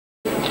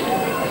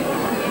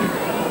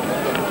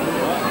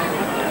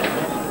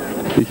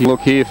You can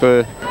look here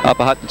for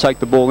Upper Hutt to take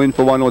the ball in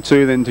for 1 or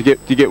 2, then to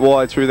get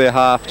wide through their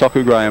half.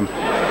 Toku Graham.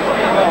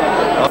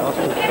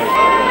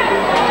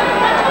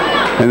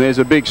 And there's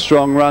a big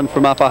strong run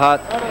from Upper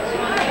Hutt.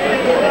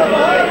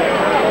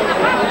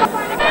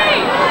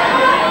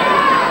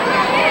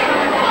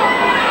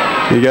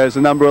 Here goes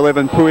the number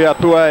 11 Puia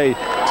Pue,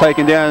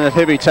 taken down in a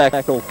heavy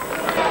tackle.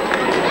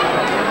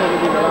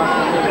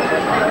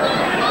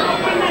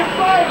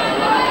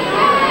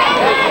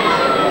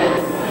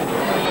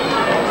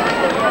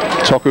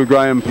 Toku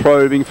Graham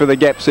probing for the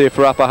gaps there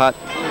for Upper Hutt.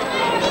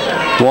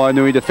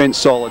 Wainui defence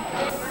solid.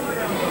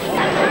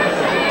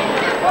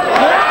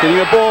 Getting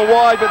a ball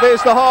wide, but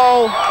there's the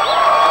hole.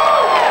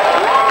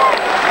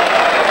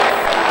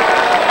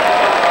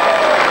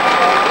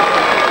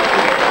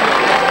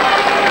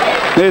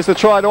 There's the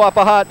try to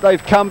Upper Hutt.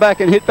 They've come back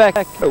and hit back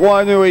at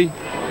Wainui.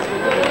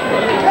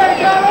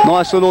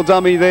 Nice little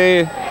dummy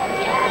there.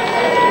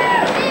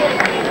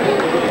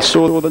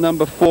 Saw the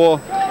number 4.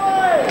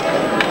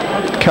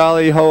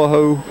 Kali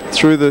Hoahu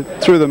through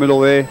the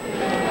middle there.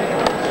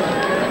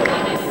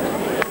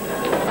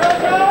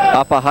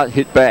 Upper Hutt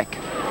hit back.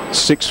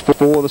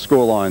 6-4 the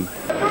scoreline.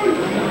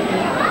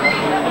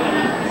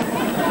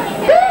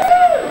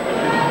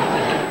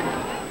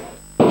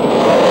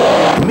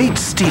 Meet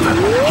Stephen.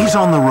 He's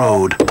on the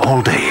road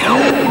all day.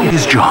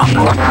 His job,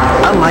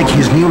 unlike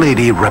his new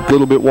lady, a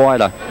little bit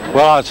wider.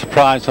 Well, I was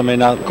surprised. I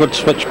mean, a good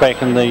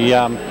switchback in the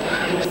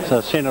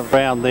centre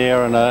round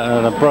there, and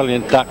a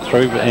brilliant duck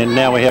through. And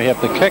now we have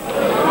the kick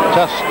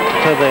just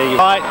to the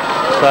right,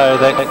 so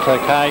that's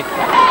okay.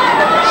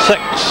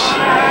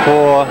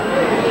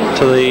 6-4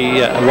 to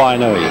the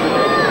Wainui.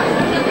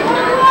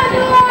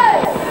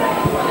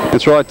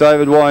 That's right,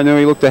 David.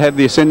 Wainui look to have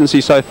the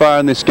ascendancy so far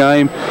in this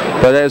game,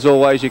 but as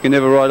always, you can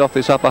never write off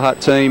this Upper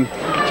Hutt team.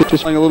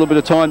 Just taking a little bit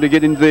of time to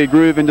get into their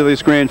groove into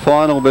this grand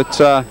final, but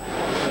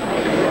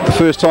the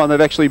first time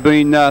they've actually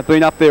been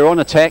up there on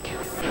attack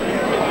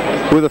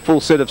with a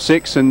full set of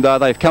 6, and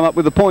they've come up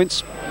with the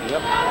points.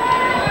 Yep.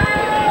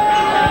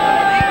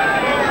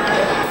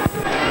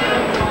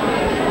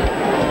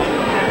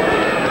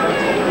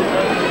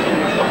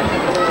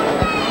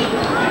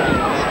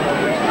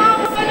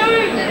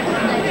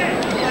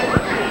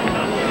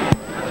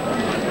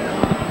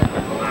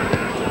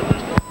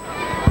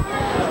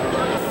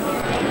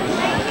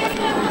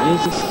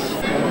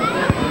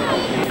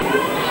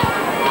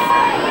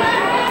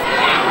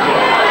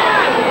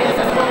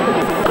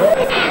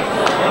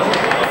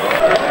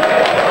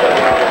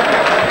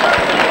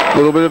 A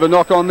little bit of a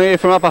knock on there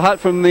from Upper Hutt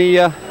from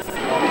the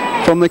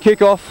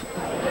kickoff,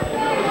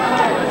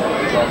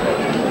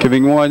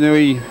 giving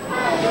Wainui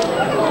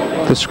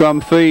the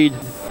scrum feed,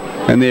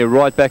 and they're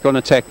right back on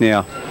attack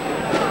now.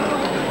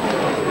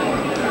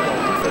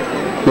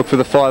 Look for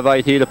the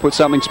 5'8" here to put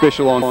something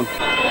special on.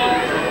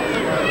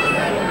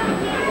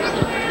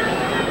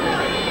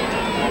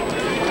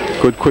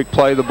 Good quick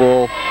play the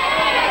ball.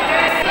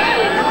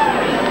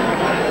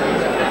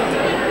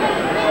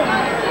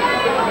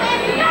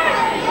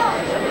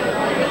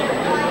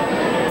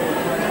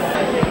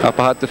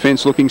 Upper Hutt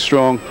defence looking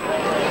strong.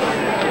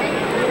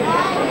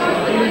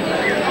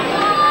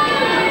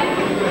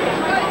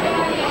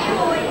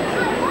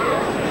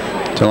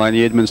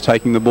 Delaney Edmonds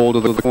taking the ball to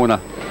the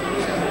corner.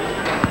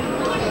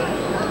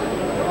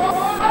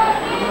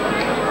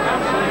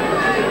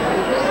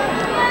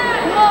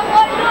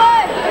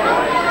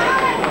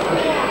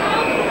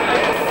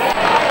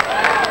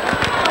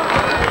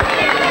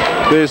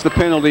 There's the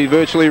penalty,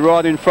 virtually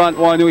right in front.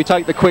 Wainui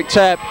take the quick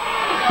tap.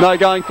 No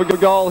going for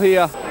goal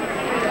here.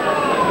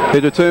 They're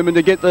determined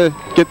to get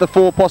the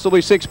 4,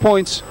 possibly 6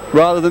 points,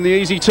 rather than the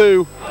easy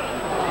 2.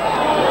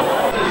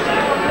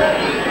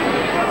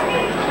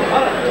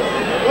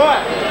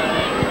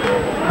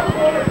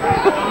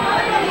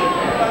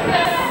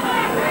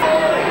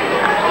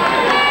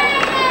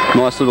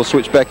 Nice little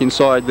switch back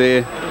inside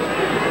there.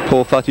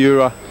 Paul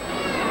Fatiura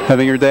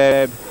having her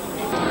dab.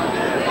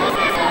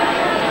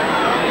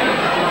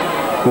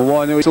 Well,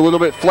 Wainui's a little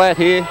bit flat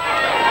here.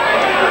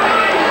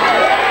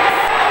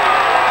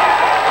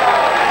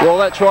 Well,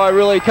 that try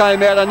really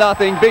came out of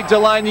nothing. Big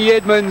Delaney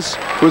Edmonds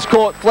was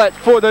caught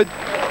flat-footed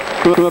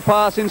from a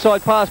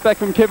inside pass back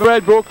from Kevin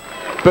Bradbrook,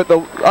 but the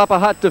Upper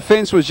Hutt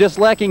defence was just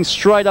lacking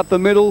straight up the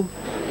middle.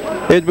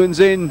 Edmonds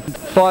in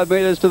 5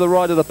 metres to the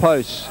right of the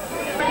post.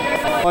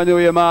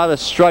 Wainuiomata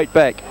straight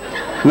back.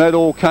 And that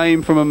all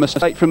came from a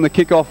mistake from the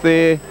kick-off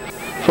there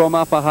from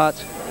Upper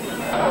Hutt.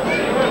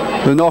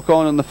 The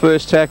knock-on in the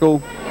first tackle,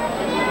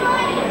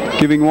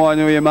 giving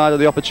Wainuiomata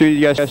the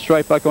opportunity to go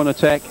straight back on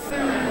attack.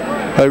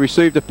 They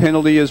received a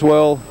penalty as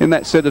well in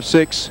that set of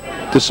 6.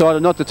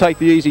 Decided not to take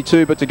the easy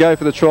 2, but to go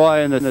for the try,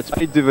 and it's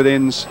paid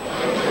dividends.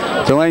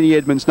 Delaney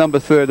Edmonds, number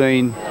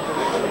 13,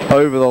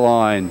 over the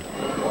line.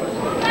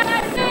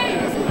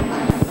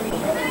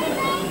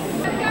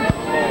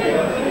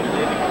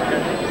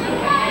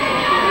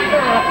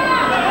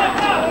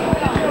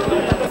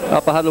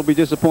 Upper Hutt will be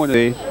disappointed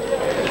there.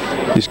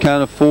 You just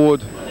can't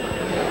afford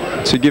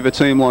to give a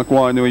team like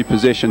Wainui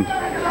possession,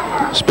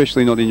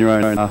 especially not in your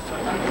own half.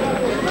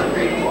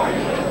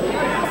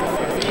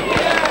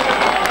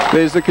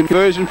 There's the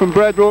conversion from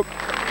Bradbrook.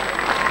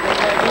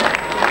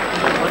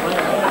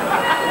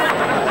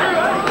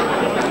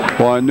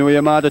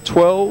 Wainuiomata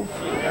 12,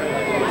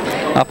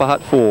 Upper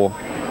Hutt 4.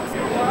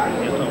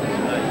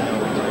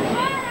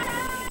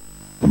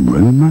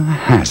 Rumour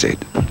has it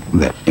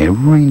that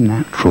every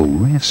natural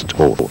rest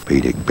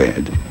orthopaedic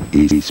bed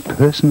is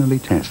personally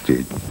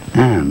tested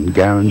and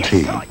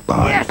guaranteed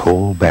by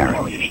Paul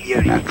Barry.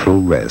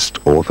 Natural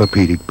rest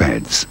orthopaedic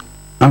beds,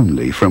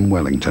 only from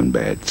Wellington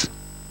Beds.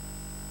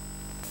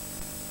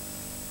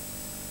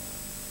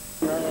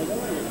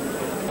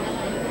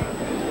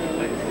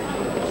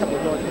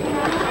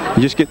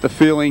 You just get the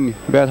feeling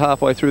about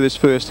halfway through this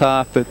first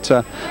half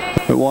that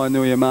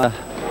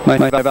Wainuiomata may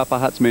have Upper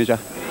Hutt's measure.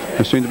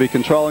 They seem to be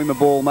controlling the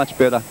ball much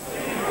better.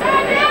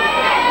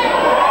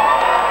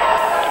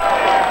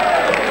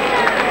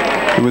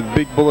 And with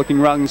big bullocking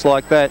runs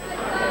like that,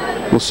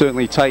 will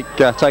certainly take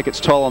its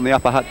toll on the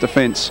Upper Hutt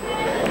defence.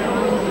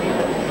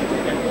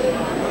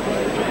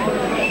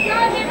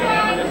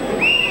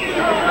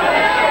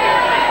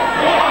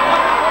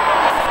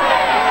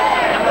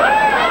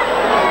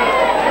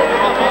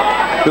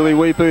 Billy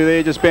Weepu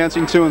there just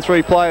bouncing 2 and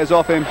 3 players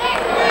off him.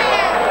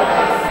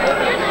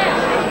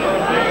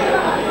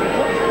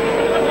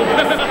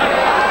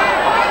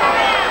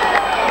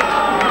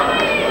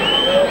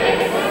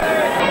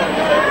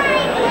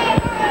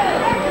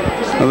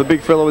 Now the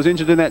big fella was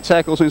injured in that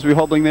tackle, seems to be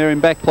hobbling there in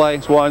back play.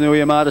 It's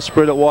Wainuiomata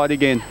spread it wide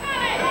again.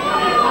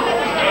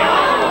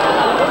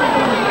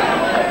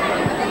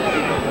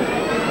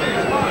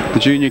 The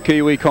junior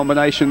Kiwi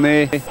combination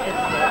there.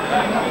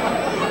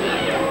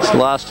 The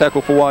last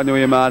tackle for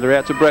Wainuiomata,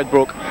 out to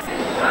Bradbrook.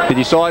 He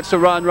decides to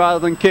run rather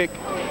than kick.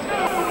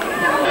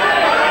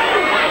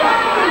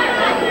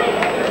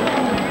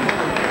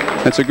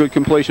 That's a good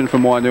completion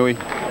from Wainui.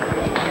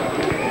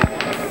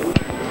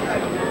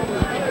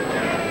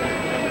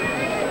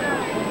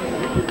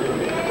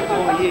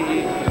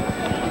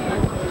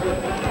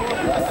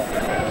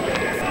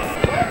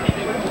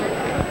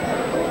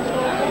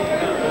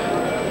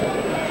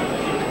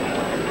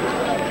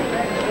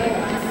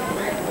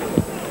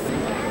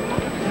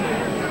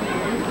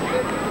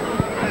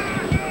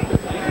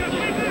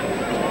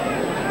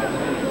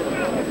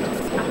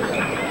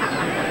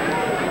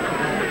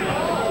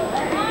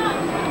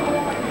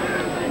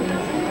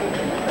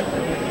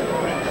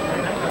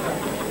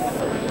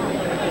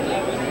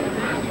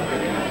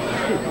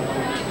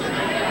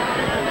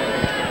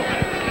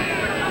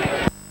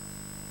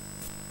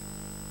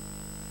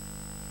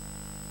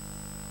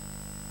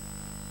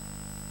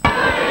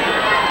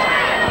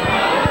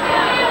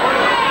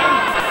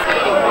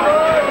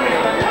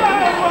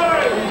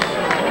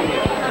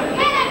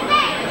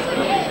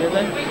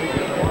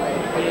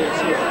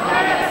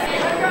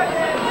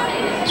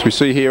 As we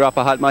see here,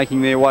 Upper Hutt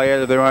making their way out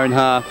of their own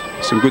half.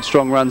 Some good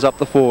strong runs up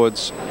the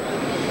forwards.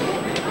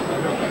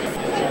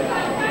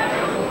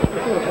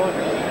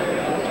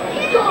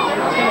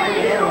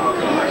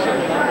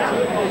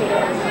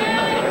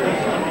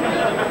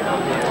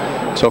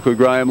 Toku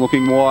Graham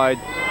looking wide.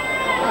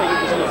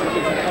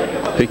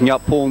 Picking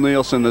up Paul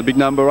Nielsen, the big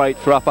number 8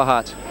 for Upper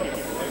Hutt.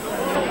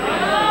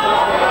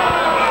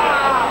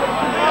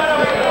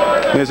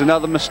 There's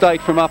another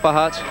mistake from Upper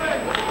Hutt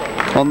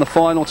on the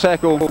final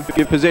tackle.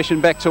 Give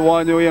possession back to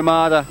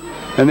Wainuiomata,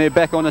 and they're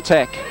back on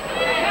attack.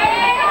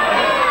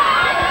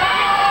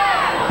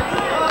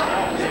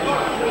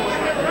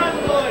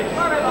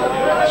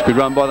 It's a good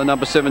run by the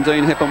number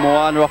 17, Hepa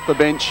Moana, off the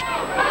bench.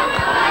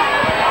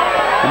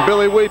 And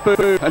Billy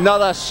Weepu,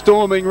 another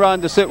storming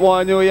run to set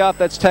Wainui up.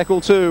 That's tackle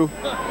 2.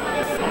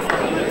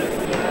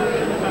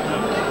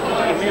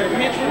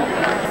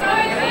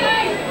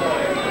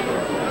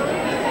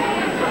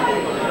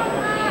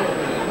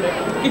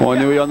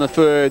 Wainui on the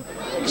 3rd,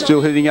 still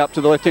hitting up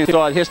to the left-hand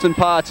side. Heston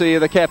Party,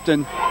 the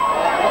captain.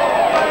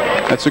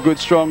 That's a good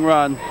strong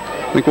run.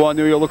 I think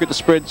Wainui will look at the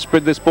spread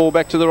this ball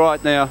back to the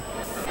right now.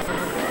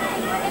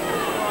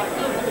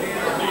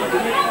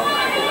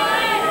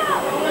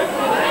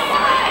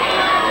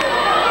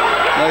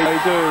 They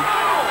do.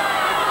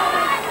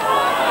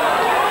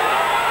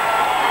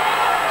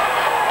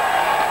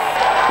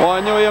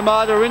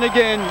 Wainuiomata in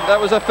again.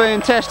 That was a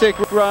fantastic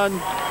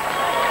run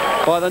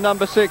by the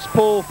number 6,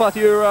 Paul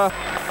Fatiura.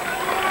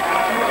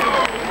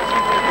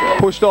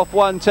 Pushed off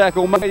one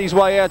tackle, made his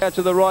way out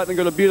to the right and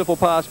got a beautiful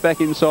pass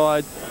back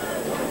inside.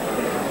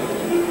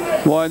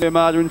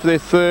 Wainuiomata in for their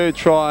 3rd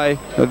try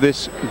of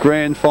this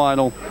grand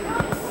final.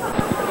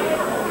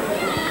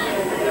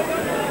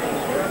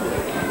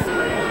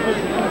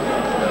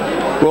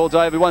 Well,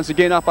 David, once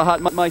again Upper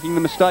Hutt making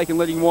the mistake and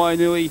letting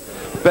Wainui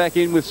back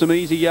in with some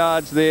easy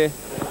yards there.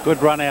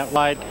 Good run out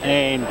late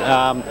and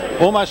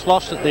almost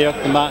lost it there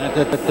at the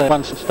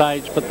one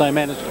stage, but they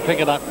managed to pick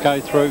it up,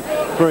 go through.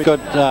 Very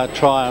good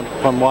try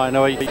from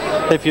Wainui.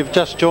 If you've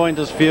just joined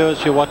us,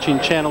 viewers, you're watching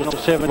Channel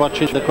 7,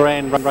 watching the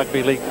Grand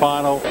Rugby League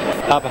Final,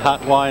 Upper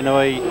Hutt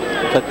Wainui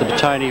at the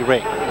Batoni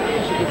Rec.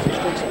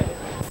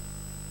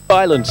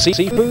 Island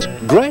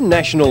Seafoods, Grand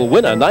National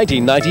winner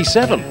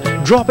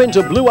 1997. Drop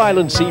into Blue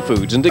Island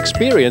Seafoods and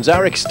experience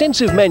our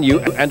extensive menu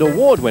and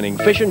award-winning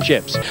fish and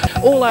chips.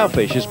 All our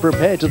fish is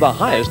prepared to the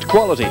highest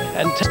quality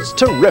and tastes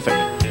terrific.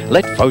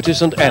 Let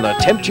Fotis and Anna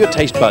tempt your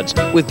taste buds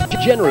with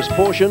generous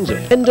portions of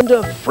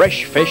tender,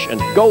 fresh fish and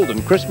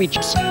golden crispy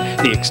chips.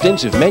 The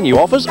extensive menu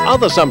offers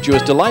other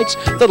sumptuous delights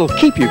that'll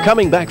keep you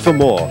coming back for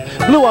more.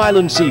 Blue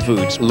Island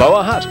Seafoods,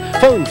 Lower Hutt.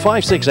 Phone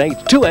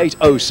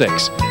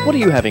 568-2806. What are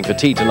you having for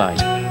tea tonight?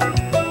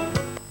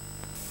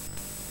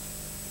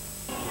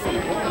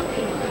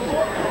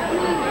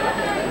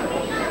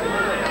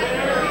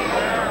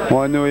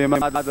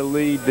 Wainuiomata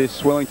lead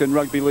this Wellington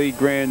Rugby League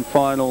Grand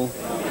Final,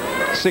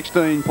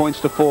 16 points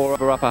to 4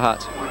 over Upper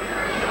Hutt.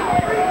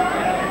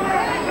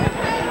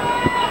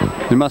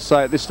 You must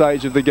say at this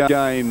stage of the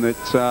game that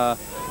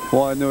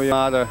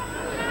Wainuiomata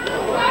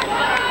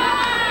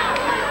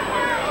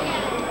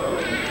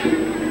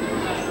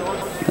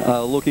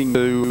are looking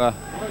to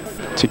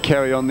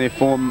carry on their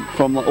form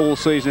from all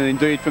season,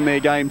 indeed from their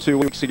game 2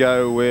 weeks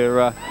ago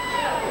where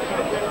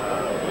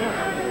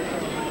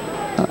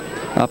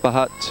Upper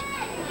Hutt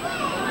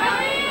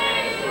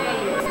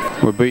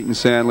were beaten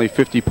soundly,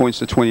 50 points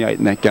to 28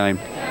 in that game.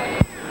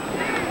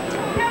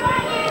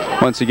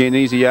 Once again,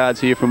 easy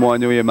yards here from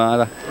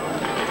Wainuiomata,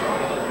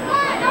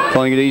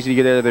 finding it easy to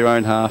get out of their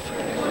own half.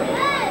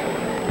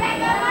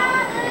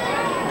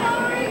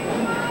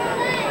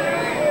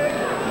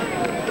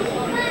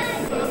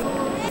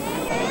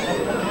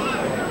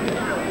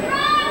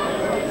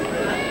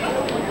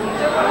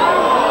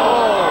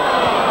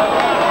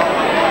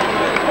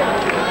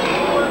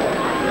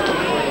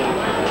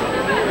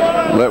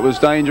 That was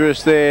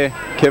dangerous there.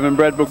 Kevin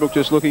Bradbrook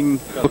just looking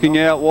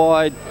out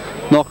wide.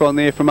 Knock on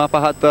there from Upper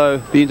Hutt though.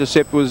 The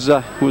intercept was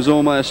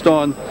almost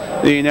on.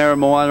 Ian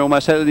Moana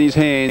almost had it in his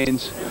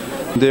hands.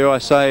 Dare I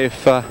say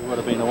if it would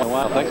have been away,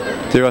 I think.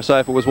 Dare I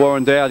say if it was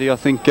Warren Doughty, I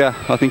think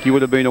he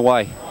would have been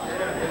away.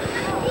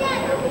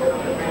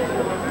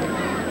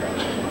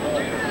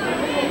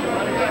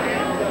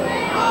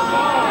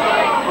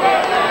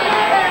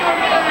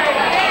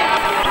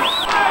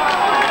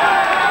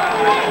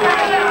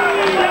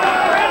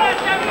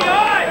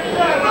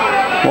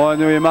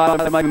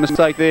 Wainuiomata making a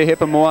mistake there.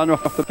 Hepa Moana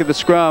off the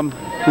scrum,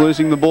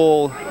 losing the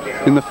ball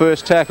in the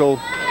first tackle.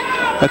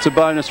 That's a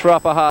bonus for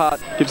Upper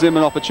Hutt. Gives them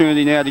an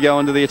opportunity now to go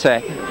into the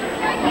attack.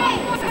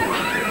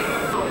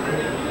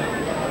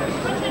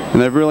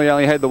 And they've really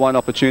only had the one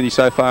opportunity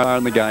so far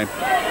in the game.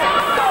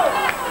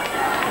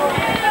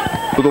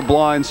 Little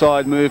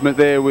blindside movement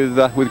there with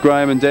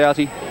Graham and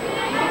Doughty.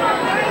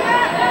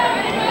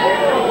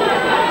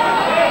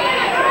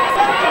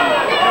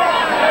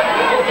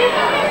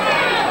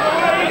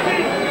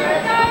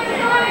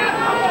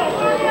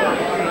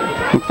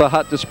 Look for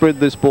Hutt to spread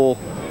this ball.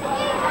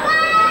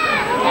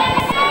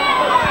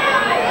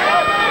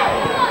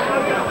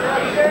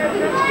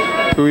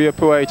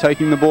 Puiapue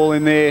taking the ball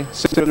in there,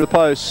 center to the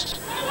post.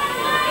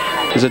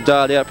 There's a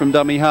dart out from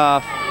dummy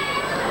half.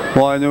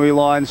 Wainui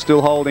line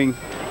still holding.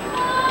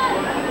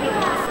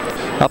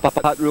 Upper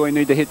Hutt really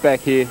need to hit back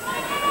here.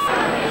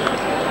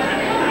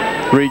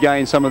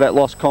 Regain some of that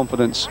lost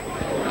confidence.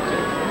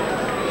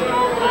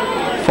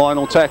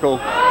 Final tackle.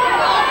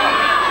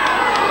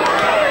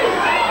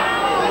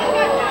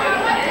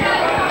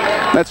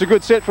 That's a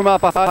good set from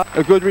Upper Hutt,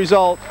 a good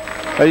result.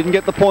 They didn't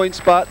get the points,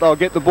 but they'll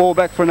get the ball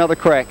back for another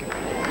crack.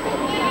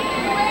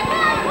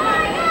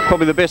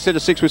 Probably the best set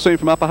of 6 we've seen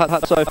from Upper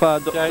Hutt so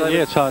far.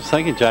 Yes, I was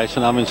thinking,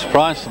 Jason, I'm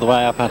surprised at the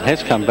way Upper Hutt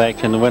has come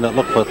back, and when it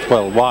looked for,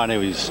 well,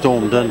 Wainuiomata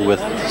stormed in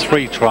with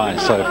 3 tries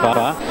so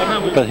far,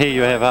 but here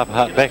you have Upper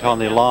Hutt back on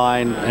their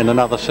line and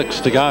another 6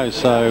 to go.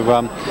 So,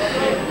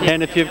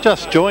 and if you've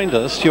just joined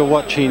us, you're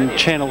watching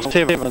Channel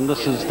 7, and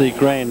this is the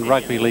Grand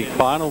Rugby League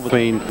Final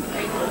between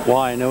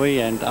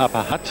Wainuiomata and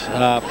Upper Hutt,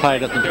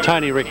 played at the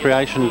Petone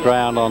Recreation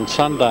Ground on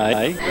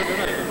Sunday,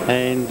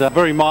 and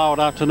very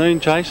mild afternoon,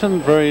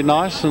 Jason, very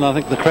nice, and I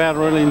think the crowd are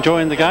really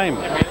enjoying the game.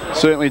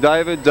 Certainly,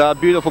 David.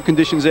 Beautiful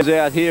conditions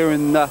out here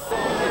in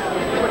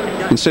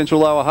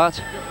central Lower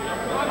Hutt.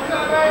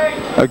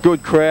 A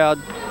good crowd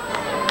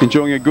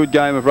enjoying a good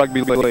game of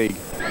rugby league.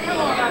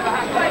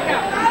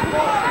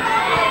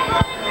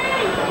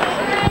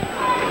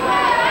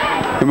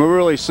 And we're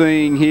really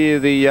seeing here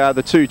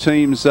the two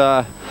teams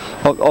of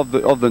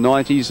the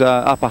 90s.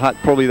 Upper Hutt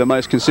probably the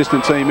most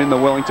consistent team in the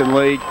Wellington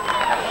League.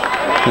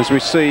 As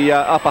we see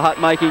Upper Hutt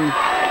making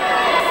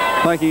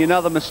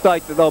another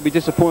mistake that they'll be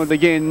disappointed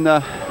again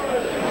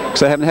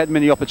because they haven't had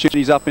many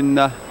opportunities up in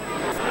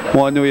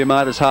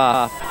Wainuiomata's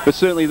half. But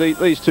certainly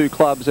these two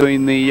clubs have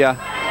been the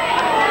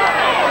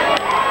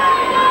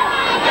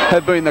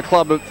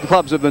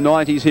clubs of the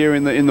 90s here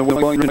in the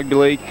Wellington Rugby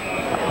League.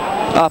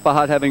 Upper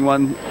Hutt having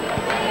won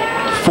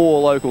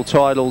 4 local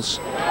titles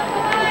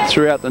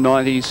throughout the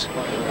 90s,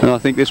 and I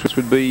think this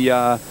would be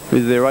their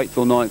 8th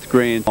or 9th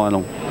grand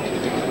final.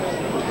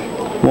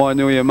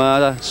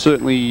 Wainuiomata,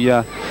 certainly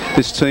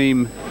this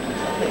team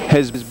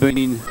has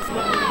been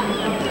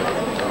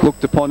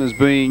looked upon as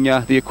being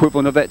the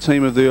equivalent of that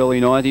team of the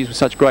early 90s with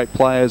such great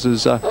players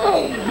as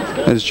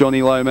as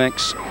Johnny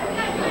Lomax,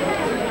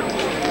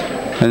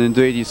 and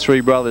indeed his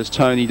three brothers,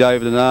 Tony,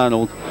 David and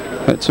Arnold.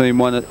 That team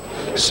won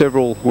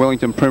several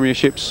Wellington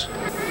premierships,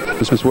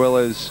 as well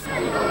as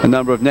a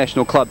number of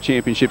national club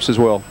championships as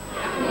well.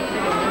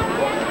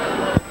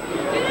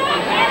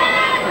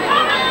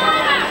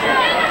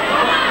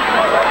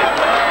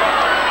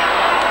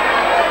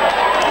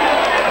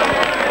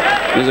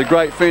 There's a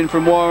great fend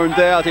from Warren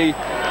Doughty.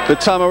 The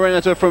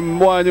Tamareneta from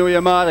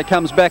Wainuiomata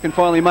comes back and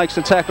finally makes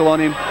the tackle on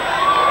him.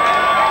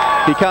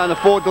 He can't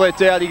afford to let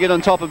Doughty get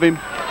on top of him.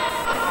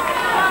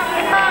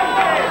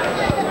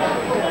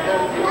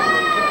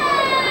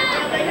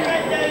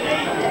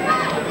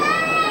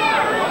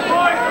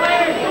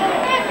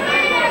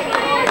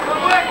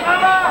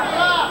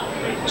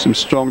 Some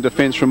strong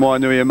defence from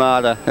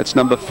Wainuiomata. That's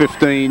number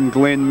 15,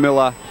 Glenn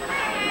Miller.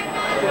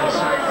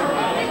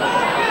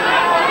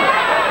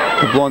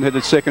 The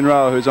blonde-headed second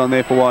rower who's on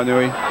there for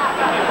Wainui.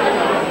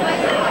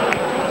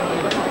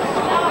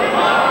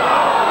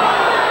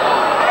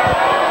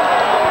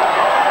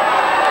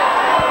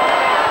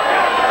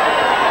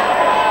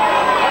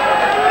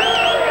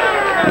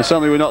 It's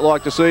something we'd not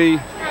like to see.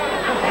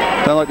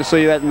 Don't like to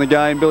see that in the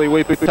game. Billy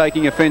Weeper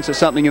taking offence at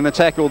something in the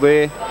tackle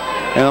there.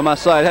 And I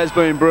must say it has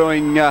been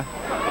brewing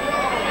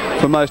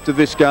for most of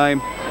this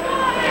game.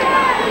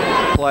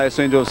 Players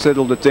seem to have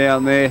settled it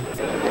down there.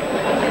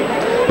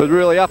 But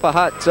really, Upper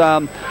Hutt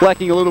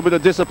lacking a little bit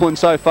of discipline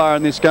so far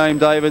in this game,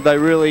 David. They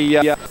really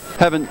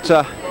haven't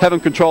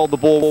controlled the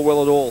ball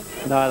well at all.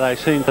 No, they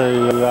seem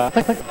to.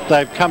 I think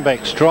they've come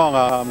back strong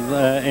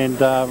and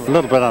a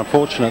little bit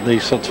unfortunate,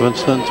 these sorts of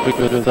incidents,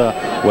 because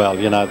well,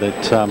 you know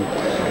that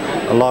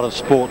a lot of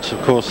sports,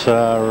 of course,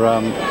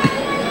 are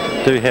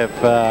do have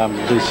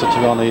these sorts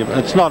of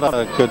it's not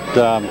a good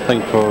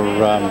thing for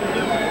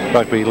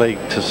rugby league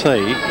to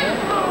see.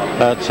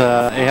 But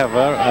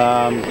however,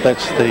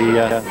 that's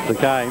the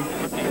game.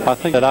 I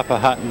think that Upper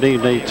Hutt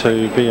need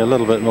to be a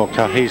little bit more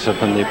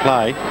cohesive in their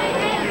play,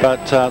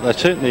 but they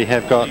certainly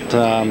have got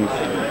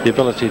the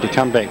ability to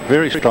come back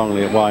very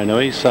strongly at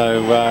Wainui,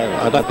 so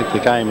I don't think the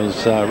game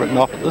is written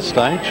off at this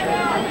stage.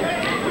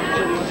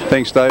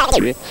 Thanks, Dave.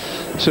 Yeah.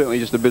 Certainly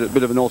just a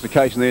bit of an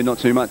altercation there, not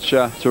too much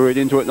to read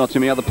into it, not too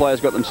many other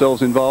players got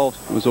themselves involved.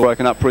 It was all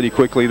broken up pretty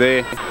quickly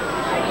there.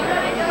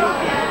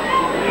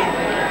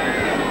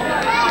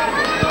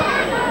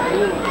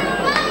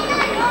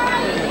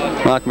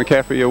 Mark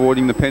McCaffrey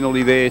awarding the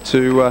penalty there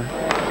to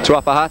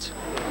Upper Hutt.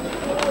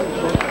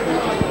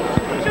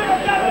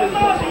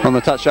 On the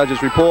touch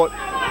judge's report,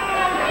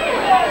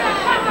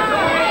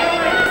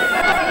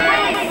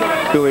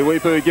 Billy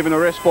Weeper given a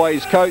rest by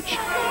his coach.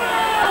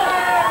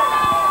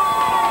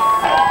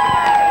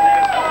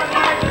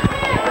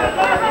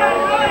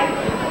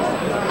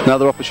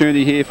 Another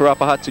opportunity here for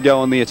Upper Hutt to go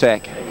on the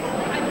attack.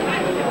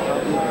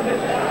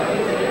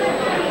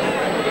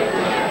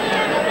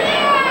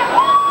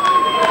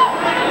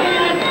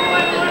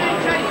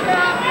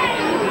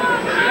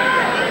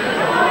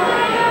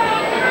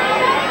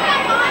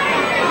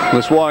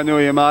 This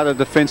Wainuiomata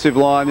defensive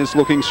line is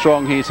looking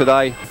strong here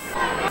today.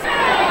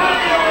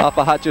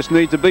 Upper Hutt just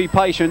need to be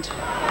patient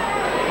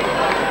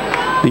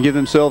and give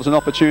themselves an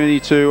opportunity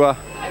to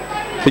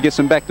get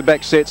some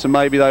back-to-back sets, and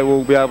maybe they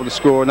will be able to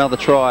score another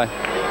try.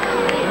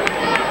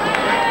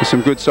 There's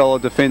some good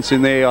solid defence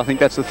in there. I think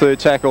that's the third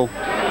tackle.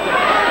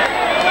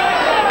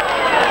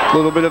 A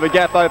little bit of a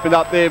gap opened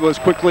up there, but was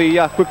quickly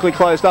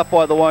closed up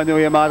by the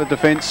Wainuiomata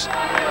defence.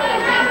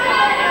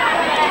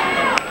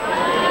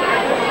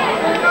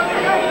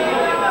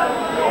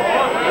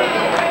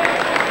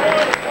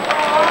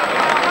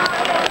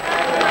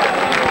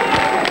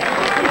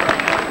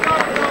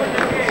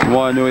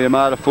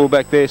 Wainuiomata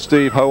fullback there,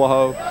 Steve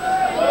Hoaho,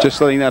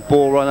 just letting that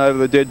ball run over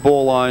the dead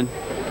ball line,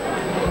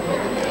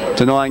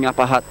 denying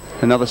Upper Hutt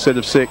another set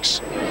of 6.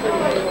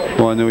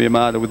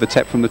 Wainuiomata with the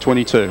tap from the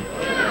 22.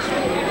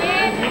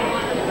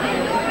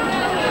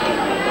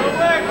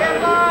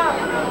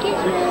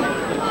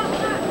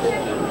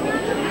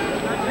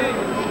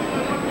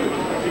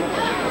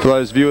 For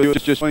those viewers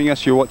just joining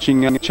us, you're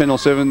watching Channel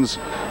 7's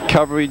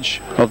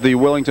coverage of the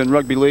Wellington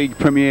Rugby League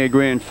Premier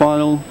Grand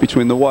Final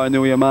between the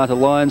Wainuiomata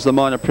Lions, the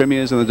minor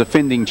premiers, and the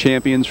defending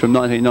champions from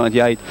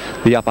 1998,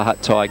 the Upper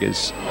Hutt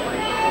Tigers.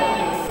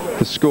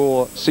 The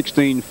score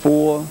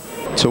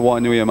 16-4 to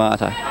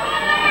Wainuiomata.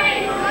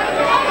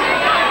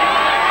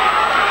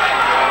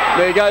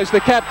 There goes the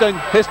captain,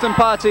 Heston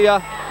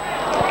Patia.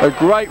 A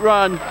great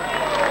run,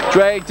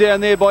 dragged down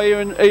there by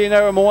Ian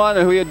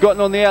Aramoana, who he had gotten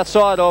on the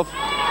outside of.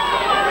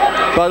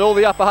 But all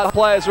the Upper Hutt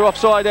players are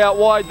offside out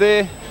wide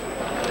there.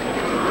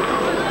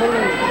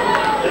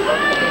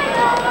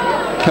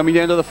 Coming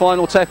down to the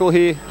final tackle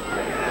here.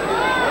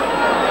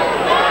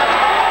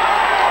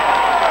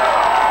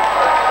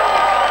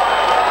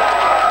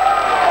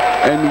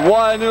 And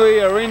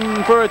Wainui are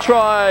in for a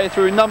try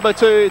through number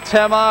 2,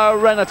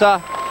 Tamareneta.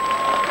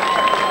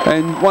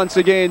 And once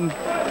again,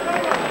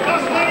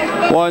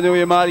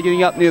 Wainuiomata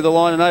getting up near the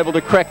line and able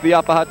to crack the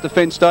Upper Hutt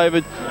defence,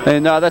 David.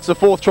 And that's the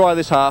 4th try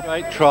this half.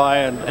 Great try,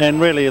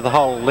 and really the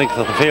whole length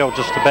of the field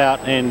just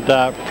about, and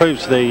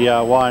proves the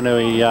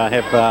Wainui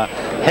have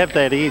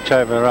that edge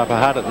over Upper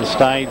Hutt at the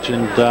stage,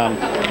 and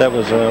that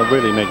was a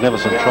really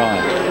magnificent try.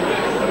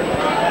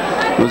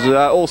 It was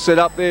all set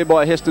up there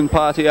by Heston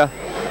Partia,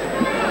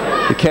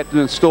 the captain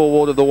and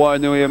stalwart of the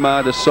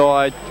Wainuiomata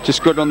side.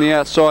 Just got on the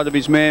outside of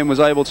his man, was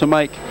able to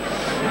make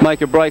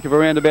a break of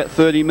around about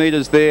 30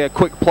 metres there,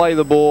 quick play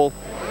the ball,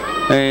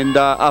 and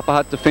Upper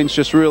Hutt defence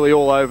just really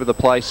all over the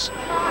place.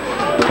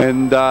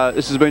 And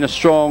this has been a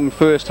strong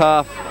first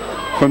half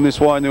from this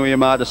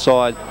Wainuiomata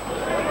side.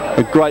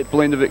 A great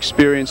blend of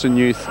experience and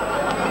youth.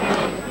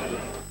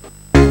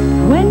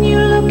 When you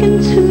look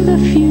into the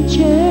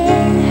future,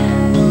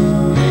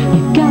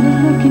 you gotta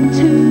look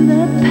into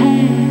the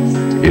past.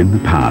 In the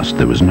past,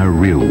 there was no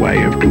real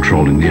way of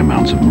controlling the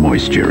amounts of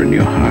moisture in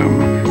your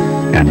home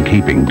and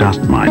keeping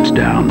dust mites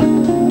down.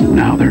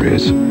 Now there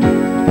is.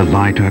 A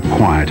lighter,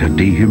 quieter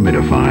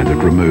dehumidifier that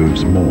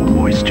removes more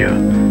moisture.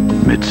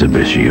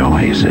 Mitsubishi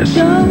Oasis.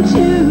 Don't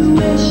you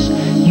wish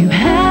you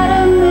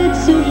had a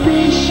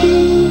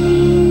Mitsubishi?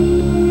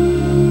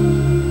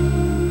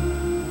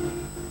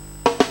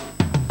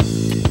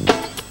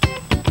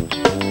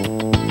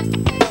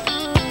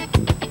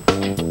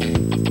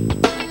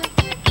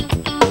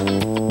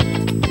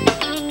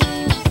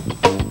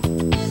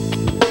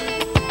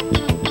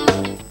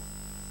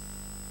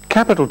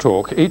 Capital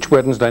Talk each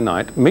Wednesday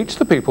night meets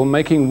the people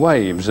making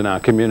waves in our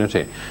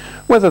community.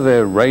 Whether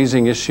they're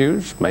raising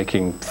issues,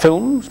 making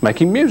films,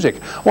 making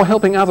music, or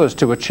helping others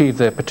to achieve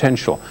their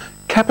potential,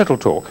 Capital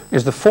Talk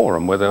is the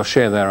forum where they'll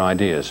share their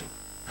ideas.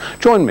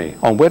 Join me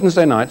on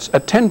Wednesday nights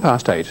at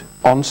 8:10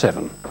 on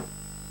 7.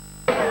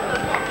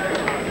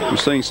 We're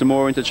seeing some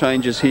more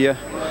interchanges here.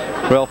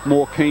 Ralph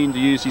more keen to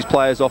use his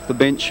players off the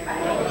bench.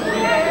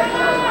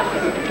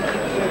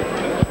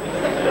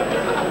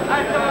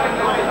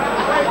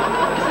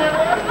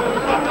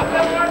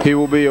 He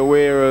will be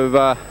aware of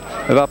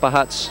Upper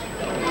Hutt's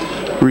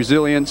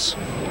resilience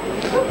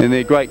and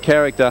their great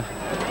character,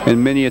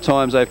 and many a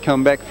times they've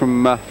come back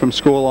from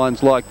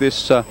scorelines like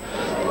this to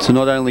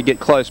not only get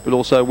close but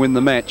also win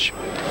the match.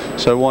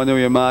 So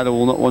Wainuiomata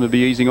will not want to be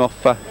easing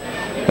off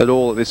at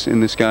all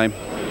in this game.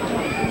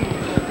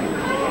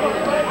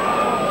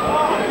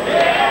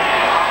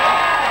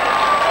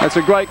 That's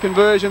a great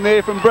conversion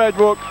there from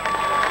Bradbrook.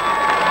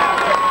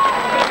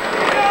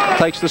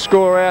 Takes the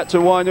score out to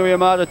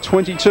Wainuiomata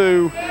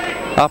 22,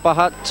 Upper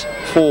Hutt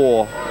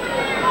 4.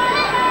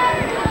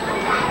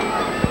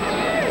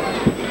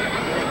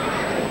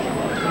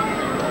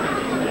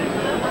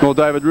 Well,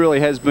 David,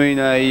 really has been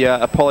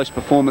a polished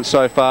performance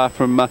so far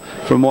from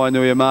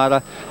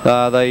Wainuiomata.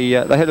 They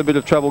had a bit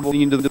of trouble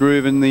getting into the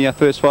groove in the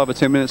first 5 or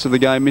 10 minutes of the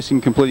game,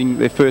 completing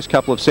their first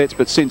couple of sets.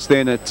 But since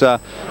then, it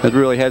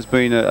really has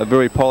been a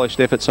very polished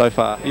effort so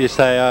far. Yes,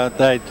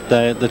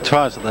 the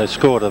tries that they've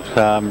scored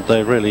have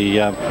they really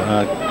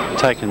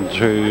taken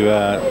through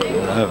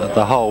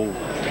the whole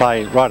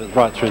play,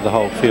 right through the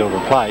whole field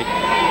of play.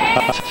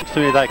 It seems to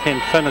me they can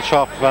finish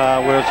off,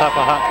 whereas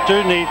Upper Hutt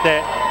do need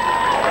that,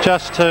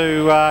 just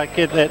to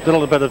get that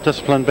little bit of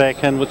discipline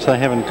back in, which they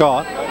haven't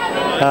got,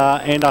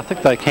 and I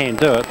think they can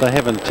do it. They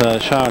haven't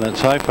shown it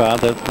so far.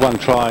 The one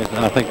try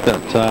I think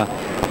that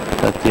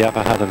the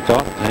Upper Hutt have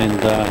got,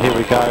 and here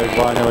we go,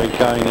 Wainui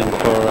going in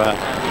for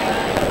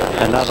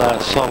another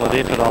solid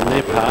effort on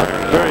their part.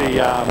 Very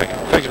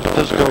physical,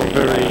 very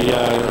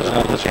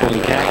physical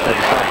encounter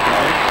this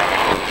afternoon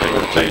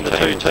between the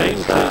two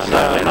teams. There's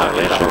no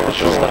less for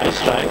sure at this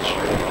stage.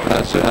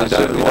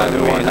 Certainly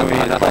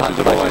Wainuiomata places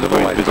have always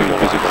very physical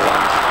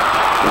ones.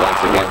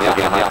 Once again the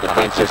Upper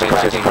defence is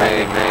cracking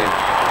there.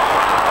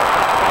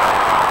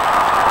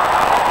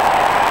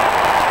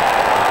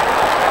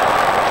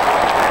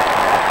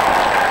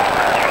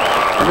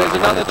 And there's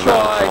another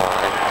try.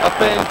 A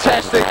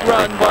fantastic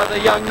run by the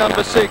young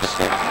number 6,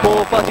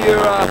 Paul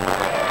Fatiura.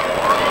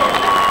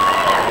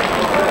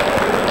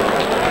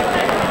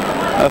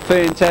 A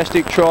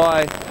fantastic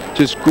try.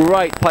 Just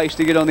great pace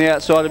to get on the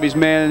outside of his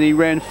man, and he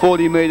ran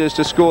 40 metres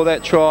to score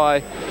that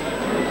try.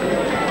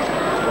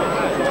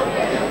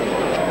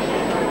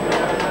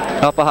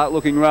 Upper Hutt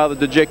looking rather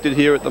dejected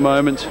here at the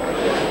moment.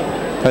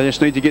 They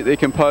just need to get their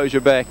composure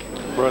back.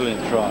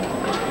 Brilliant try.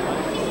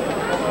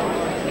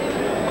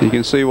 You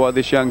can see why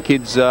this young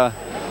kid's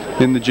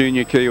in the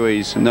junior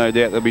Kiwis. No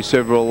doubt there'll be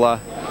several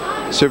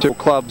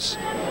clubs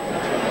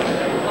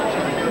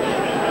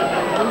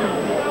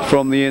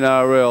from the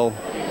NRL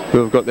who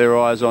have got their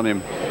eyes on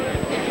him.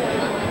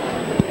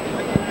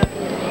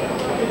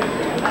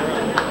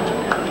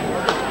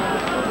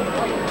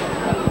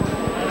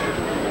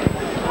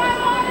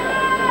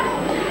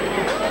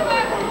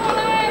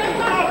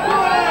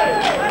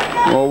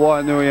 Well,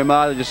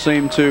 Wainuiomata just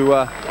seem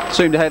to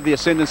have the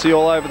ascendancy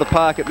all over the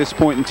park at this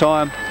point in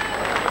time.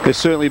 They've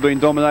certainly been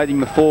dominating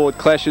the forward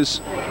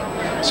clashes.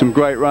 Some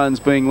great runs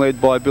being led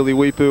by Billy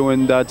Wipu,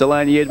 and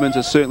Delaney Edmonds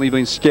has certainly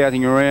been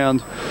scouting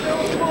around.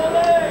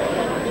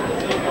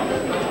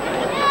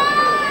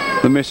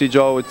 The message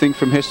I would think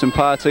from Heston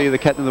Party, the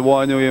captain of the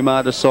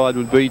Wainuiomata side,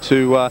 would be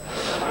to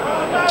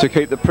to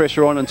keep the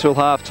pressure on until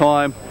half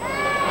time.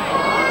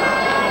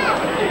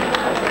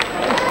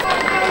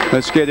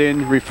 Let's get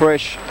in,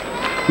 refresh,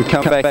 and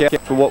come back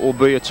out for what will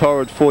be a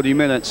torrid 40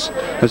 minutes,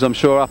 as I'm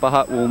sure Upper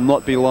Hutt will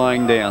not be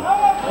lying down.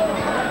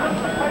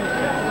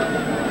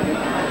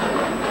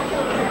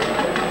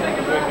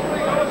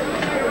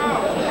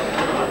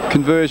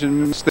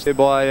 Conversion there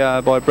by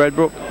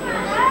Bradbrook.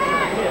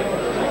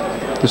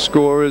 The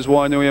score is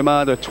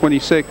Wainuiomata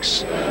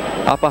 26,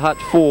 Upper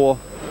Hutt 4,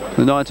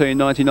 the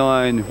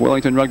 1999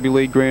 Wellington Rugby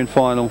League Grand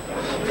Final.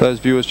 For those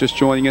viewers just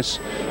joining us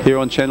here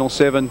on Channel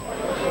 7,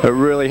 it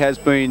really has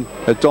been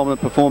a dominant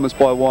performance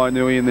by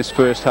Wainui in this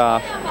first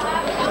half.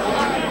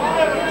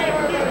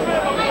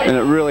 And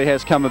it really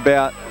has come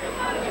about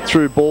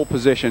through ball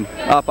possession.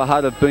 Upper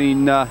Hutt have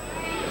been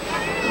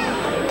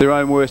their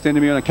own worst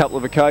enemy on a couple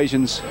of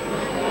occasions,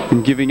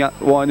 and giving up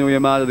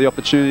Wainuiomata the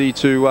opportunity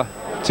to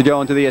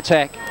go into the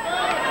attack.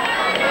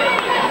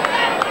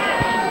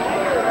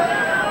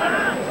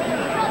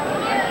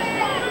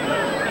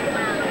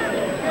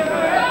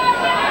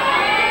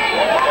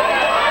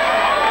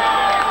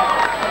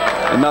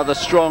 Another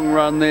strong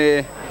run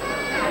there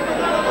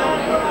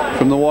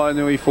from the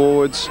Wainui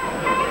forwards.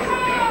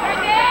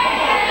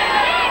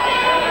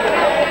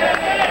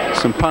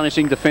 Some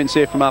punishing defence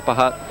there from Upper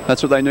Hutt.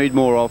 That's what they need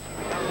more of.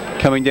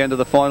 Coming down to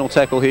the final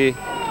tackle here.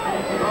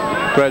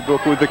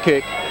 Bradbrook with the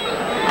kick.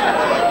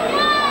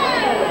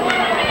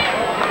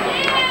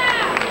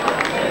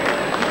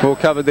 Well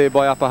covered there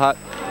by Upper Hutt.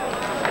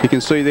 You can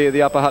see there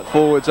the Upper Hutt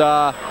forwards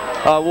are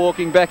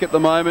walking back at the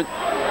moment.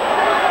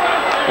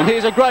 And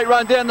here's a great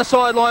run down the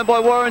sideline by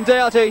Warren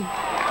Doughty.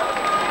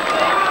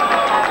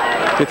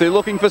 If they're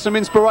looking for some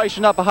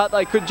inspiration, Upper Hutt,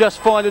 they could just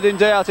find it in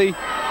Doughty.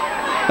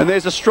 And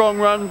there's a strong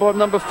run by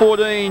number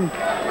 14,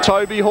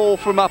 Toby Hall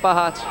from Upper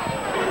Hutt.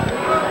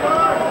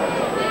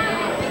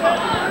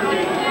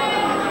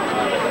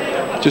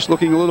 Just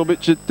looking a little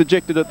bit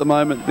dejected at the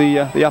moment, the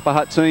Upper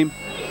Hutt team.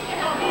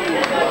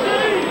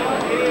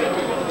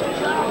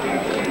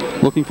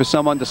 Looking for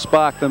someone to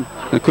spark them.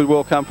 It could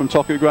well come from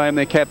Toku Graham,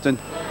 their captain.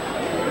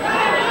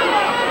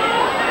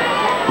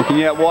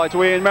 Looking out wide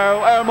to Ian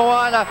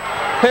Wainuiomata.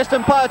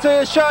 Heston Party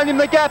has shown him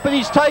the gap and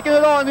he's taken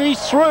it on and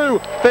he's through.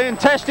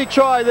 Fantastic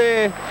try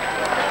there.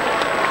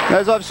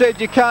 As I've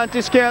said, you can't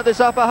discount this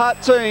Upper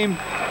Hutt team.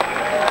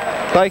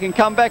 They can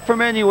come back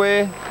from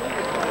anywhere.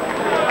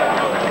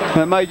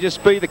 It may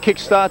just be the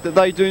kickstart that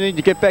they do need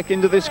to get back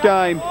into this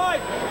game.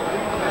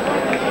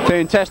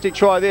 Fantastic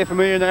try there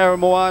from Ian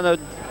Wainuiomata,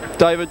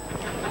 David.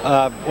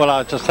 Well, I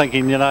was just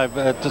thinking, you know,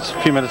 just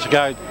a few minutes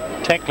ago,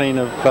 tackling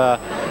of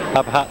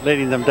Upper Hutt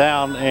letting them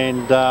down,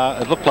 and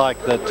it looked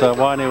like that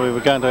Wainui were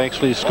going to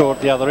actually score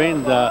at the other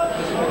end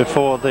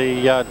before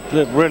the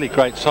really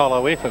great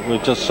solo effort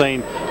we've just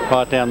seen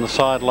right down the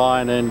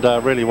sideline, and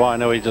really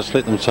Wainui just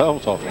let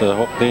themselves off the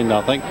hook then,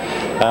 I think.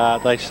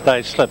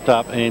 They slipped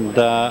up, and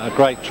a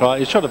great try.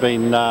 It should have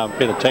been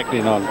better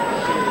tackling on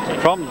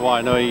from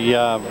Wainui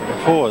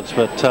forwards,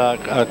 but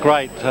a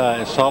great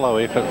solo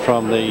effort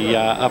from the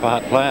Upper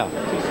Hutt player.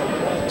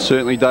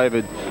 Certainly,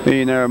 David.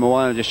 Ian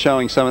Wainuiomata just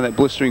showing some of that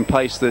blistering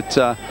pace that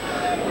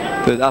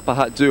Upper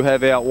Hutt do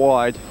have out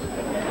wide.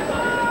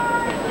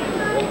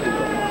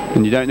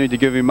 And you don't need to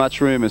give him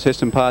much room, as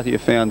Heston Party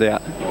have found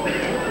out.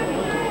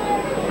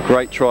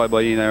 Great try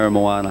by Ian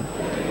Wainuiomata.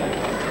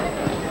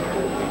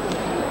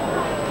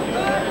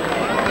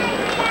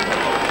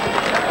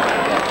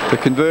 The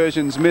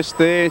conversion's missed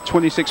there,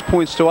 26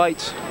 points to 8.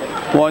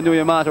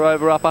 Wainuiomata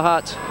over Upper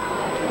Hutt.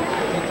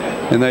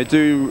 And they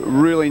do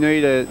really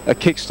need a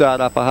kickstart,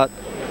 Upper Hutt.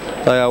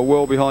 They are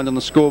well behind on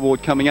the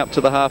scoreboard coming up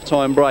to the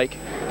half-time break.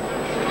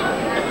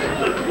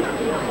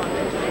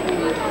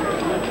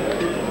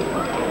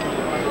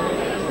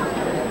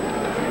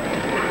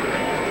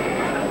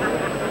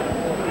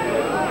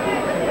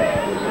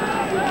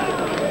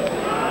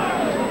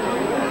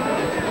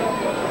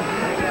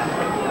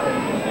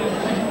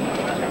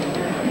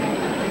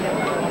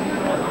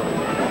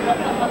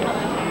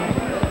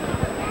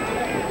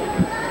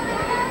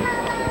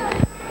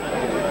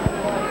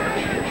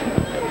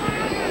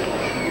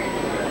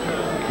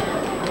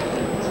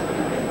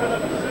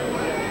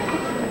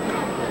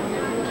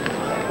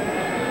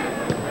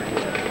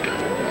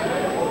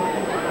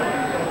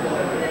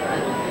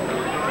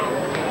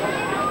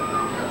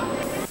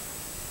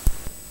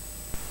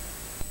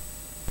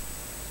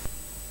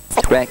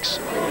 Rex.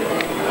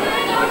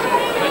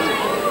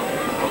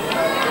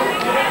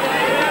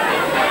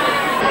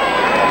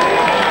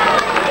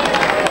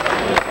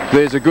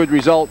 There's a good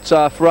result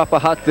for Upper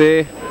Hutt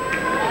there.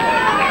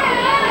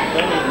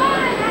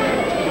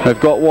 They've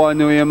got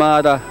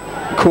Wainuiomata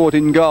caught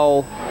in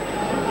goal.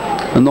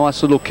 A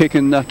nice little kick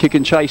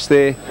and chase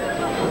there.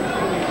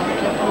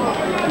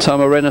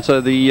 Tama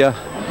Renata, the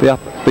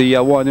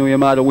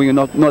Wainuiomata winger,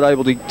 not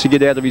able to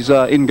get out of his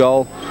in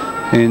goal.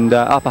 And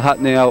Upper Hutt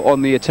now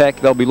on the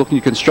attack. They'll be looking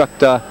to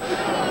construct a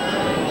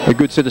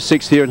good set of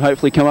 6 here and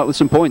hopefully come up with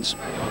some points.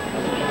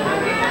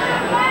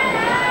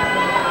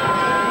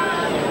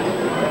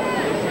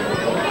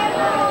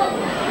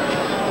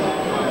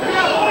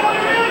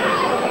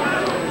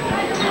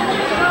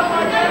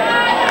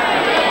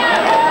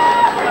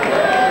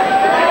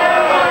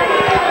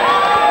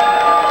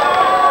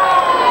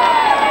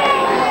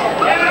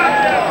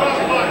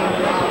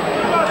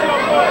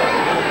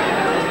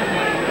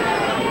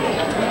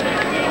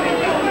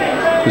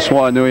 This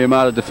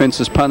Wainuiomata defence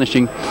is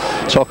punishing.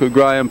 Toku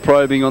Graham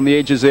probing on the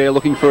edges there,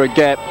 looking for a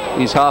gap.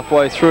 He's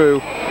halfway through.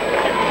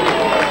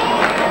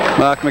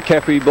 Mark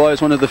McCaffrey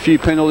blows one of the few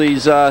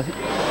penalties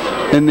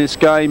in this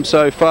game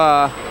so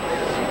far.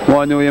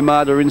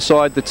 Wainuiomata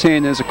inside the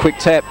 10. There's a quick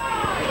tap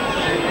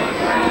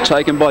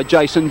taken by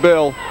Jason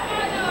Bell,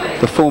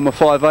 the former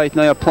 5'8",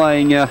 now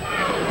playing in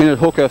at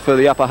hooker for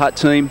the Upper Hutt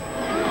team.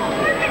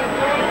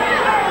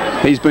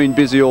 He's been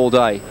busy all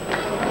day.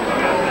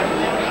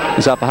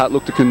 As Upper Hutt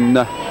look to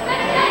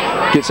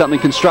get something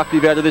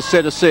constructive out of this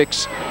set of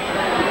 6.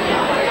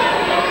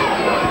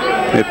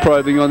 They're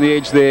probing on the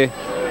edge there.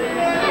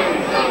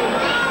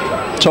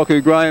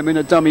 Toku Graham in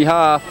a dummy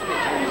half.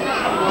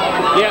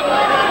 Yep.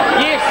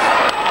 Yes.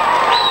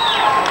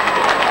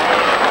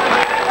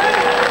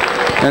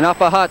 And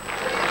Upper Hutt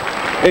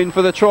in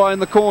for the try in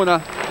the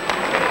corner.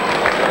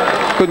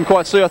 Couldn't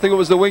quite see. I think it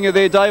was the winger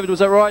there, David. Was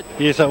that right?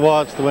 Yes, it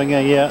was the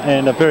winger. Yeah,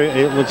 and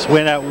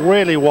went out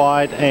really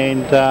wide,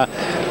 and a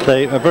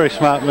very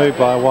smart move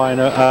by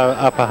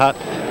Upper Hutt.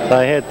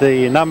 They had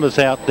the numbers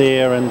out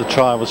there, and the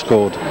try was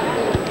scored.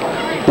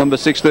 Number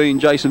 16,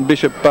 Jason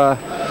Bishop, the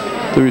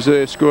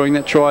reserve, scoring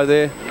that try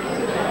there.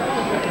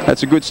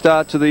 That's a good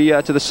start to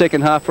the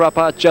second half for Upper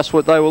Hutt. Just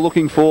what they were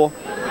looking for.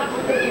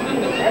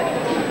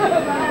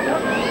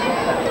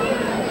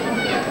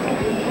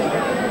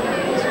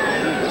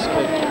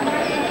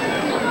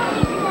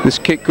 This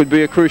kick could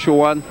be a crucial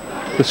one.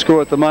 The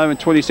score at the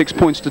moment, 26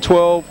 points to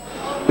 12.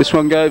 This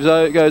one goes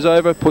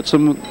over, puts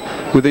them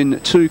within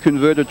 2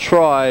 converted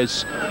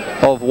tries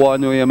of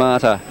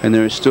Wainuiomata, and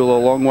there is still a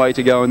long way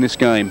to go in this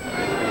game.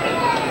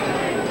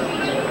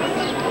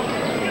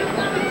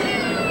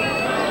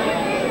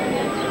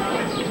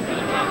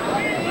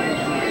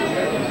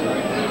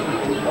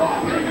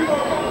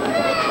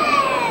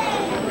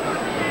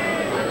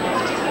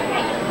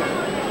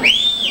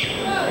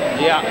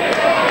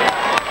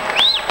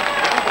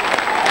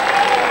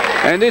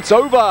 And it's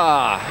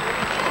over.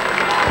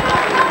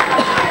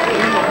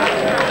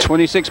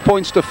 26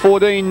 points to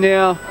 14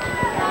 now.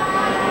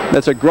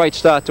 That's a great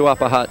start to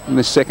Upper Hutt in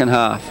the second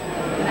half.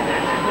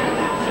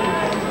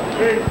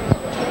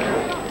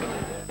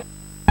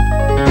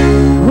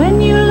 When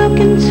you look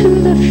into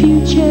the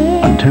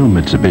future. Until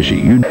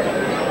Mitsubishi,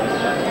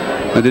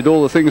 They did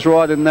all the things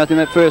right in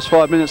that first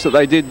 5 minutes that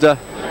they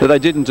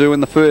didn't do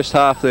in the first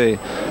half there.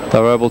 They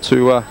were able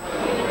to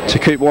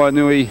keep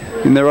Wainui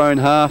in their own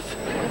half.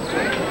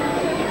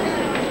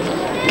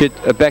 Get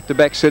a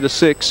back-to-back set of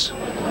 6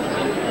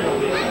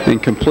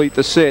 and complete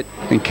the set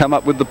and come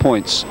up with the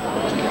points.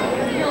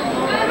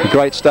 A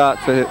great start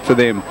for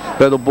them.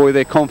 That'll buoy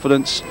their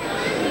confidence.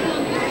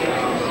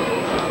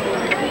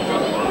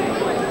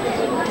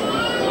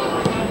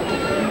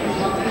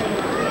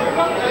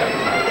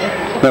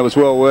 That was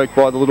well worked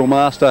by the little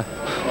master,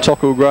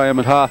 Toku Graham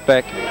at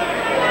halfback.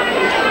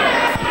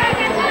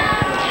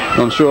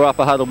 I'm sure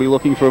Upper Hutt will be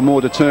looking for a more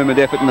determined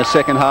effort in the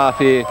second half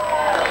here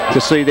to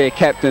see their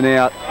captain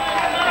out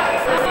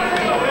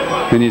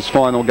in his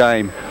final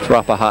game for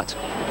Upper Hutt.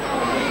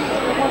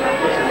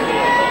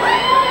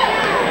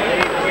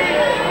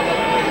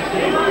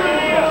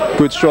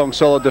 Good, strong,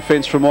 solid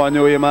defence from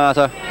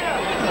Wainuiomata.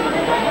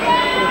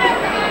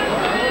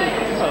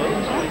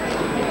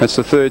 That's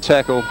the 3rd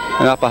tackle,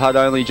 and Upper Hutt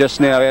only just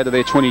now out of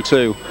their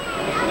 22.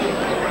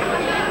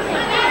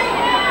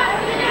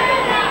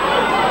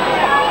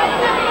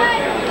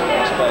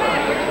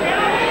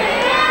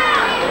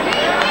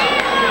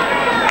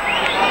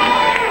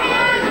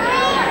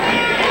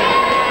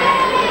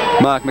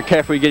 Mark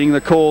McCaffrey getting the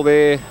call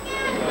there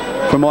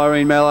from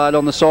Irene Mallard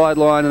on the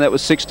sideline, and that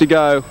was 6 to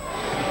go.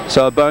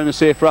 So a bonus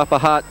there for Upper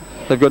Hutt.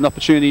 They've got an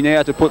opportunity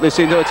now to put this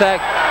into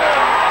attack.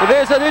 But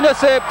there's an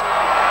intercept.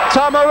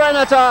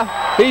 Tamaranata,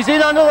 he's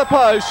in under the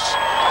post.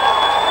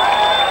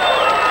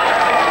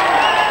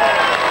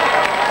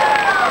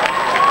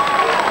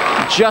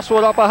 Just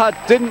what Upper Hutt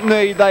didn't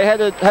need. They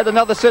had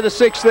another set of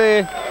 6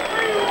 there.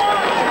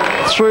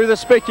 Through the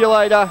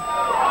speculator.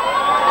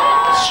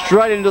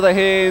 Straight into the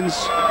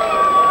hands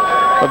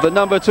of the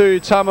number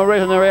 2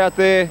 Tamaranata out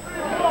there.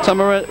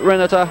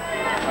 Tamaranata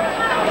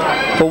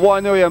for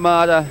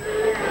Wainuiomata,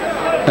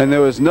 and there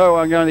was no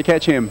one going to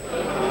catch him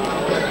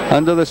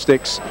under the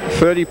sticks.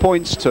 30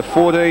 points to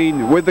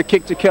 14 with the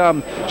kick to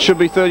come. Should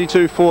be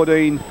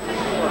 32-14,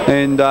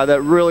 and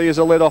that really is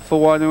a let-off for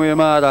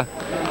Wainuiomata.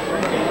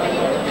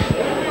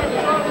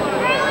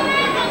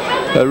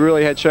 They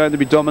really had shown to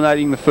be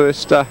dominating the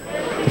first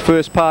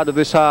part of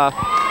this half.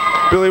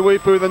 Billy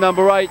Weepu, the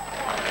number 8,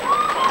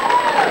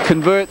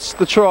 converts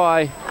the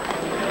try.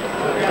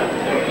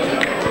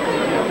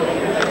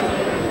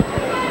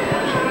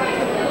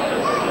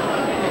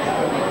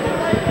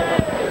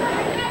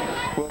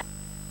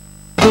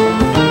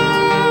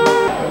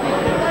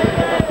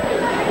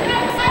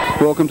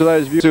 Welcome to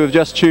those of you who have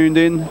just tuned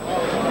in.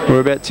 We're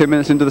about 10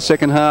 minutes into the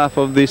second half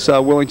of this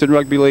Wellington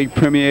Rugby League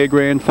Premier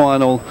Grand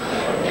Final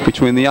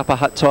between the Upper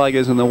Hutt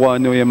Tigers and the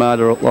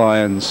Wainuiomata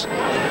Lions.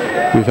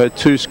 We've had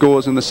 2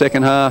 scores in the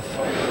second half.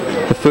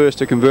 The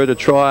first, a converted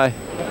try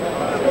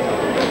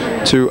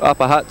to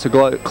Upper Hutt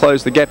to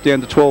close the gap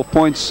down to 12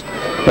 points.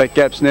 That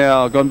gap's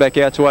now gone back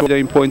out to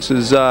 18 points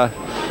as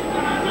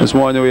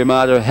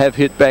Wainuiomata have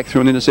hit back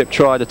through an intercept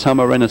try to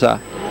Tama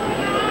Renata.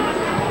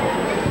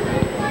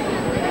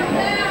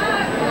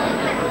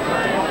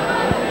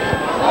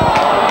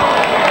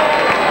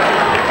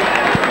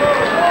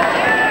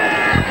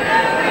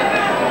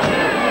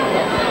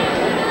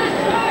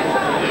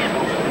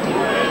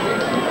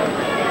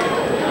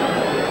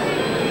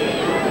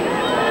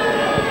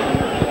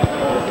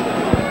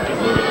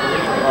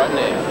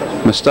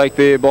 Mistake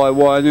there by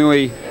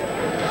Wainui,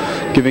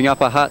 giving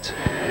Upper Hutt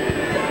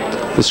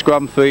the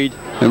scrum feed,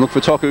 and look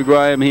for Toku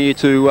Graham here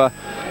to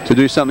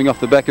do something off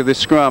the back of this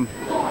scrum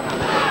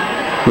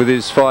with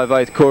his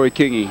 5/8 Corey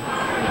Kingy.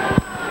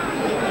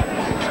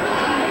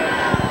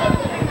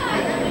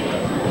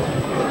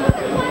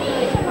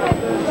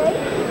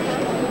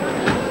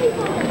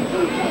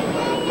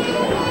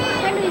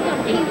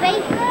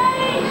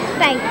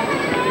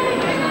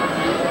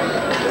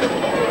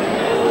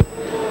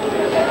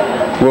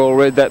 Well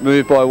read that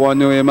move by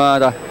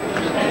Wainuiomata.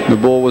 The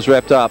ball was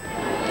wrapped up.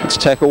 It's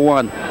tackle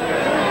 1.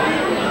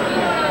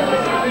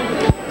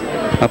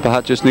 Upper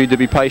Hutt just need to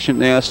be patient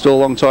now. Still a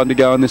long time to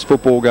go in this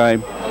football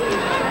game.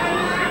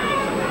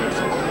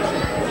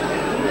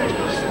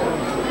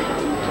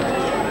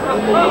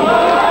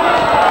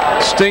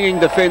 Stinging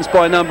defence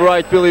by number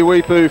 8 Billy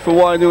Weepu for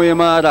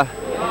Wainuiomata.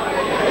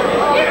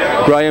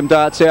 Graham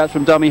darts out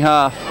from dummy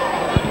half.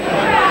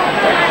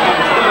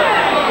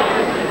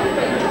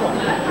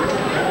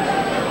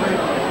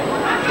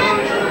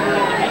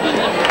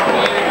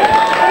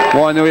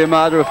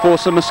 Wainuiomata have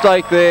forced a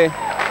mistake there.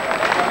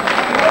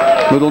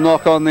 Little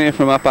knock on there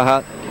from Upper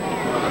Hutt.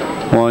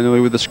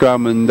 Wainui with the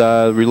scrum and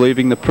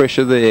relieving the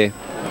pressure there.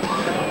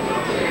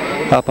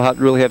 Upper Hutt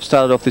really have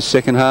started off this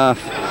second half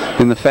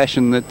in the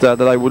fashion that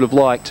they would have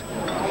liked.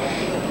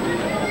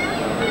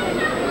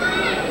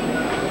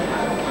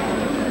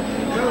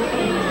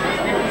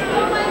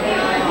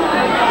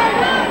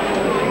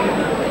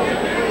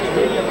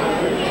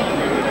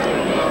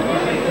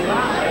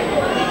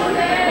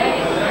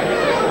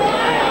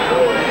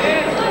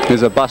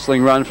 There's a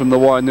bustling run from the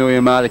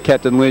Wainuiomata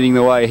captain leading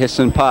the way.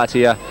 Hesson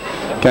Partia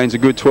gains a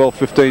good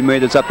 12-15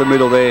 metres up the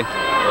middle there.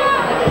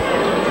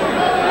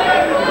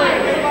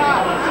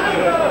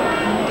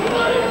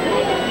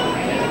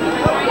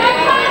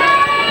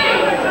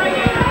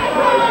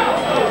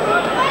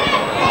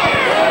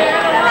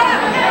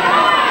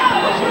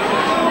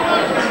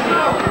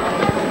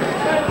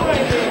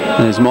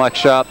 There's Mike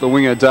Sharp, the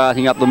winger,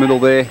 darting up the middle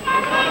there.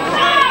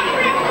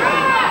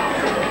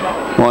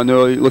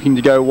 Wainui looking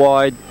to go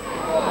wide.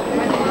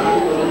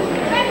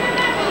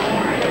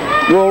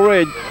 Well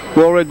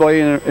read by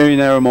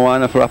Erinara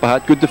Moana for Upper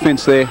Hutt. Good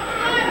defence there.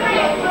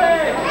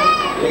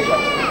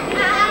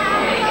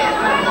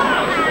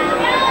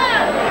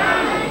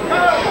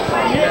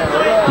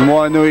 And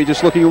Wainui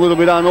just looking a little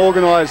bit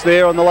unorganised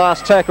there on the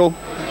last tackle.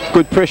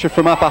 Good pressure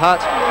from Upper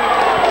Hutt.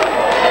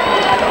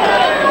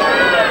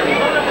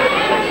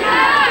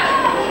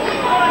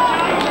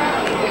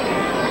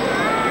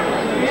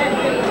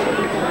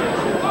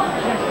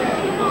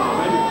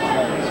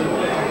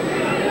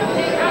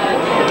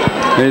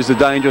 There's the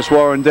dangerous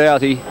Warren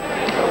Doughty.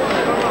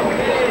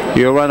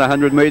 He'll run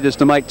 100 metres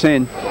to make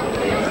 10.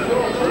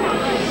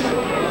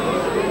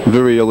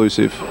 Very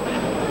elusive.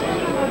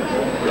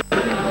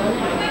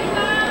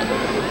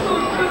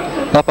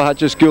 Upper Hutt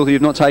just guilty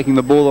of not taking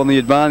the ball on the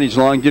advantage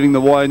line, giving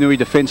the Wainui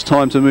defence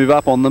time to move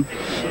up on them.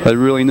 They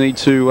really need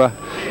to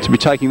be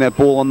taking that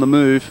ball on the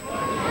move.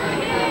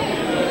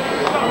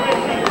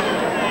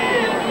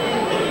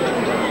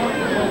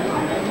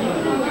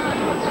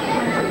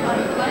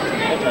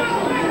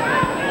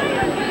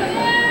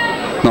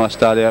 Nice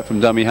start out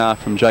from dummy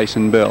half from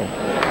Jason Bell.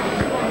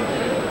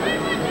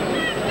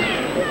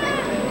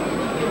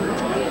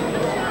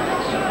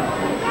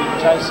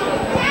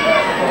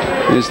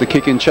 There's the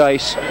kick and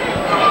chase.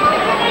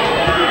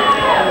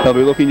 They'll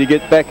be looking to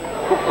get back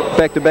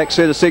to back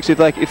set of 6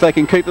 if they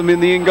can keep them in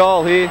the in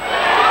goal here.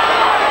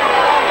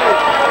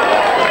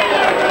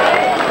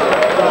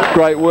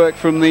 Great work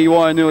from the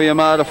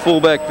Wainuiomata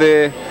fullback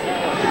there,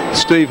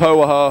 Steve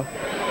Hoaha,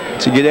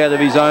 to get out of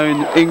his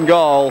own in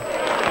goal.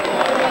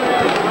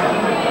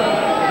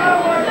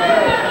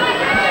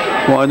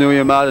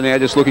 Wainuiomata now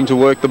just looking to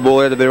work the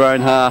ball out of their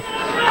own half,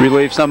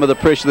 relieve some of the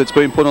pressure that's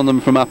been put on them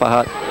from Upper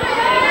Hutt.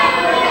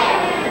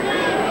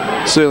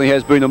 Certainly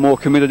has been a more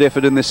committed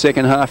effort in this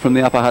second half from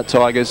the Upper Hutt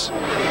Tigers.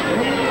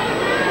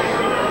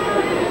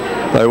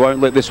 They won't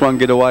let this one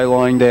get away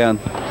lying down.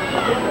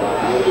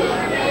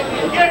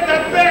 Get the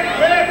back.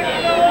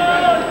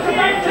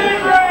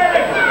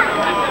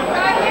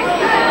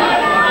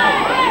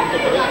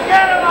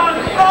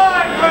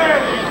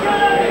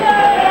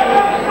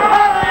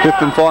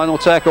 5th and final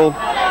tackle.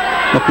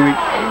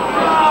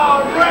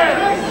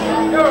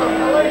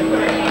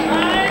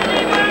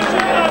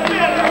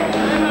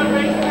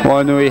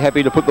 Wainui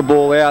happy to put the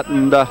ball out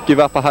and give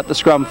Upper Hutt the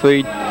scrum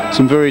feed.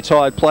 Some very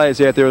tired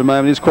players out there at the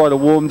moment. It's quite a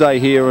warm day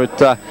here at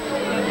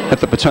at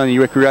the Petone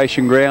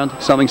Recreation Ground,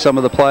 something some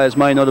of the players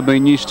may not have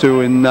been used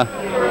to in the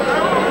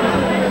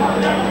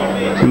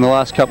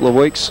last couple of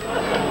weeks.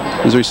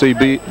 As we see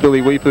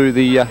Billy Weepu,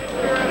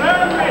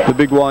 the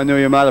big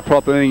Wainuiomata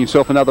prop, earning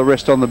himself another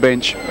rest on the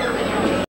bench.